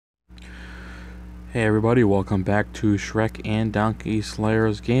Hey everybody, welcome back to Shrek and Donkey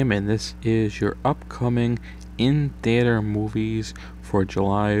Slayer's game, and this is your upcoming in-theater movies for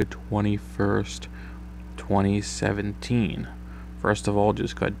July 21st, 2017. First of all,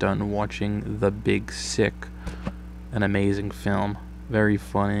 just got done watching The Big Sick, an amazing film, very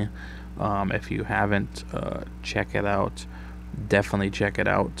funny. If you haven't, check it out. Definitely check it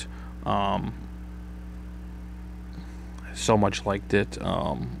out. So much liked it.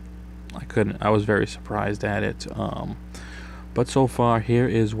 I was very surprised at it. But so far, here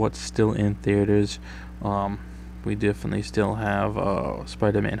is what's still in theaters. We definitely still have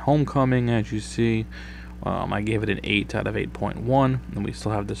Spider-Man Homecoming, as you see. I gave it an 8 out of 8.1, and we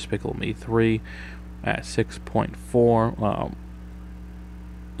still have Despicable Me 3 at 6.4.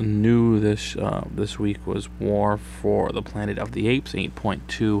 New this week was War for the Planet of the Apes,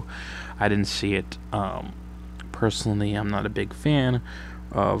 8.2. I didn't see it. Personally, I'm not a big fan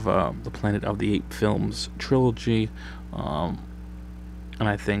of the Planet of the Apes films trilogy, and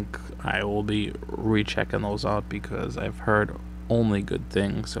I think I will be rechecking those out because I've heard only good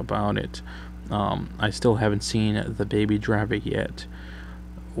things about it. I still haven't seen The Baby Driver yet.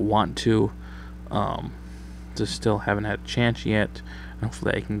 Want to, just still haven't had a chance yet.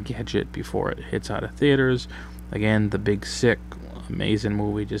 Hopefully I can catch it before it hits out of theaters. Again, The Big Sick, amazing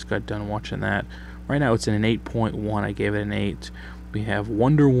movie, just got done watching that. Right now it's in an 8.1, I gave it an 8. We have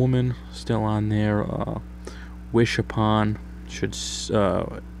Wonder Woman still on there. Wish Upon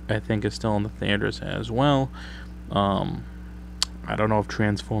I think is still in the theaters as well. I don't know if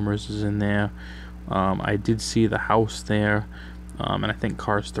Transformers is in there. I did see The House there, and I think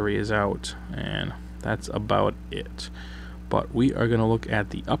Cars 3 is out, and that's about it. But we are going to look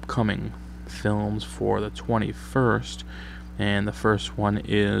at the upcoming films for the 21st, and the first one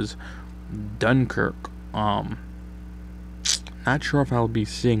is Dunkirk. Not sure if I'll be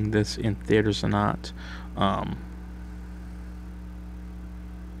seeing this in theaters or not. I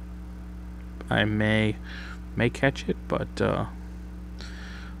may catch it, but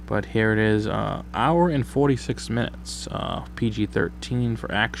here it is. Hour and 46 minutes. PG-13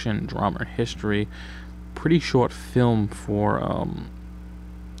 for action, drama, and history. Pretty short film for a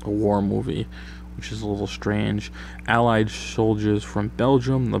war movie, which is a little strange. Allied soldiers from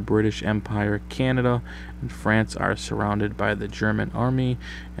Belgium, the British Empire, Canada, and France are surrounded by the German army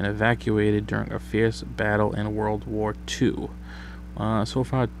and evacuated during a fierce battle in World War II. So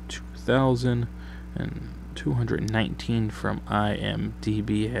far, 2,219 from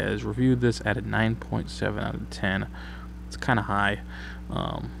IMDb has reviewed this at a 9.7 out of 10. It's kind of high.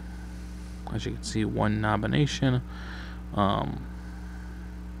 As you can see, one nomination.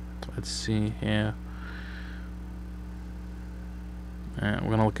 Let's see here. And we're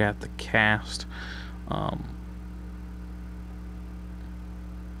going to look at the cast.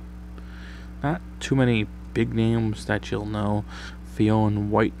 Not too many big names that you'll know.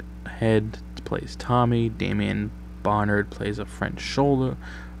 Fionn Whitehead plays Tommy. Damien Barnard plays a French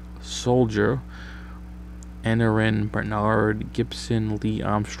soldier. Erin Bernard, Gibson, Lee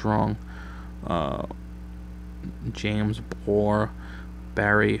Armstrong, James Bohr,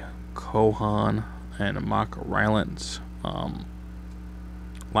 Barry Cohan, and Mark Rylance. A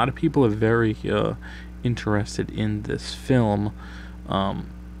lot of people are very interested in this film.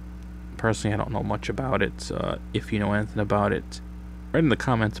 Personally, I don't know much about it. If you know anything about it, write in the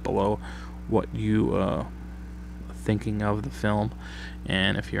comments below what you are thinking of the film,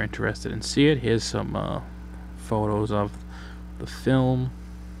 and if you're interested in see it, here's some photos of the film.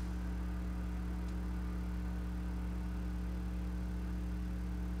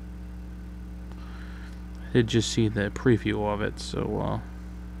 I did just see the preview of it, so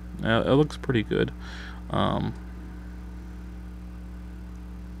it looks pretty good. If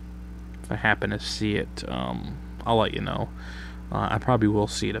I happen to see it, I'll let you know. I probably will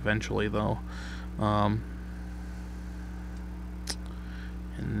see it eventually, though. And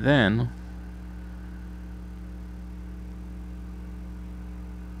then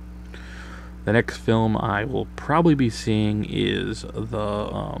the next film I will probably be seeing is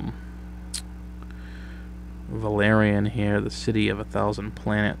the Valerian here, the City of a Thousand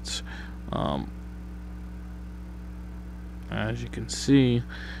Planets. As you can see,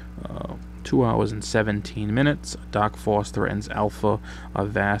 2 hours and 17 minutes. A dark force threatens Alpha, a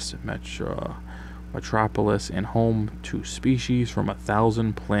vast metropolis and home to species from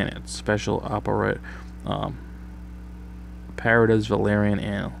 1,000 planets. Special operator Paradas, Valerian,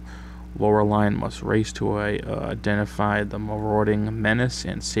 and Laureline must race to identify the marauding menace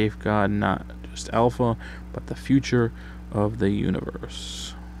and safeguard not just Alpha, but the future of the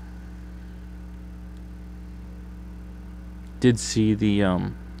universe. Did see the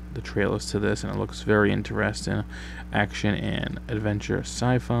the trailers to this, and it looks very interesting. Action and adventure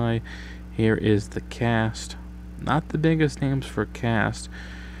sci-fi. Here is the cast. Not the biggest names for cast.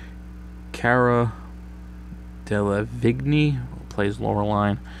 Cara Delevingne plays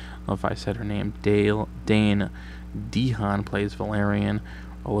Laureline. I don't know if I said her name. Dane DeHaan plays Valerian.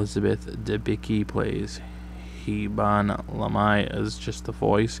 Elizabeth Debicki plays Hiban Lamai as just the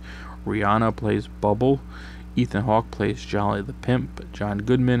voice. Rihanna plays Bubble. Ethan Hawke plays Jolly the Pimp. John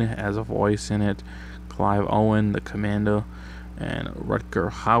Goodman has a voice in it. Clive Owen, the Commander, and Rutger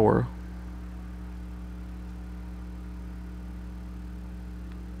Hauer.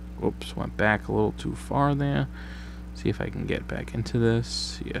 Oops, went back a little too far there. See if I can get back into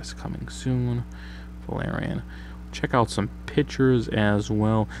this. Yes, coming soon. Valerian. Check out some pictures as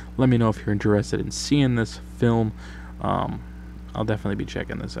well. Let me know if you're interested in seeing this film. I'll definitely be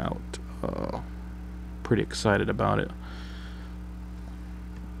checking this out. Pretty excited about it.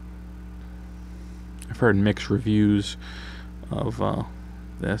 I've heard mixed reviews of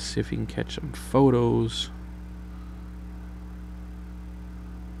this. See if you can catch some photos.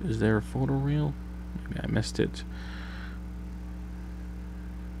 Is there a photo reel? Maybe I missed it.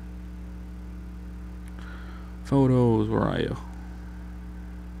 Photos, where are you?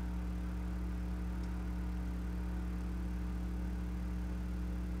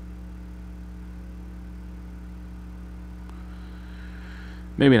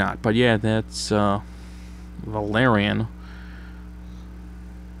 Maybe not, but yeah, that's Valerian.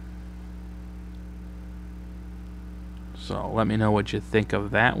 So let me know what you think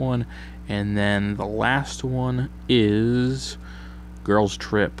of that one. And then the last one is Girls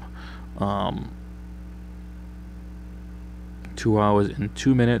Trip. 2 hours and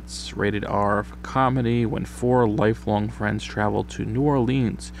 2 minutes, rated R for comedy, when 4 lifelong friends travel to New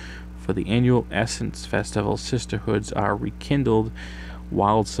Orleans for the annual Essence Festival. Sisterhoods are rekindled,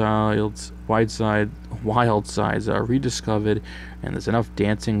 wild sides are rediscovered, and there's enough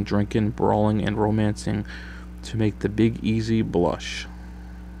dancing, drinking, brawling, and romancing to make the Big Easy blush.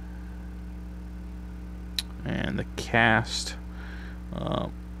 And the cast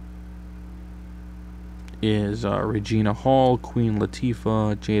is Regina Hall, Queen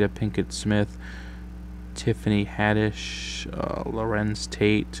Latifah, Jada Pinkett Smith, Tiffany Haddish, Lorenz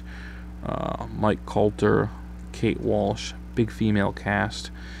Tate, Mike Coulter, Kate Walsh. Big female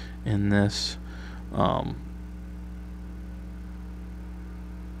cast in this.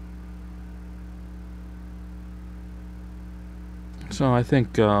 So I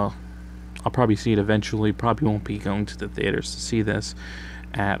think I'll probably see it eventually. Probably won't be going to the theaters to see this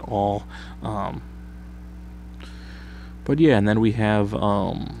at all. But yeah, and then we have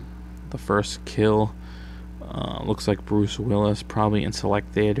The First Kill. Looks like Bruce Willis, probably in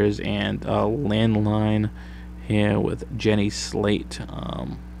select theaters, and Landline here with Jenny Slate,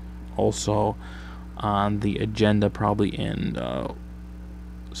 also on the agenda, probably in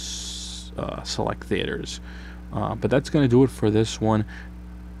select theaters. But that's going to do it for this one.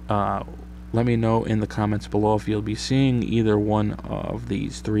 Let me know in the comments below if you'll be seeing either one of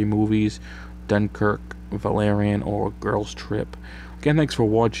these 3 movies, Dunkirk, Valerian, or Girls Trip. Again, thanks for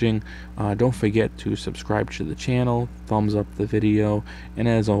watching. Don't forget to subscribe to the channel, thumbs up the video, and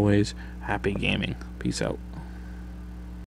as always, happy gaming. Peace out.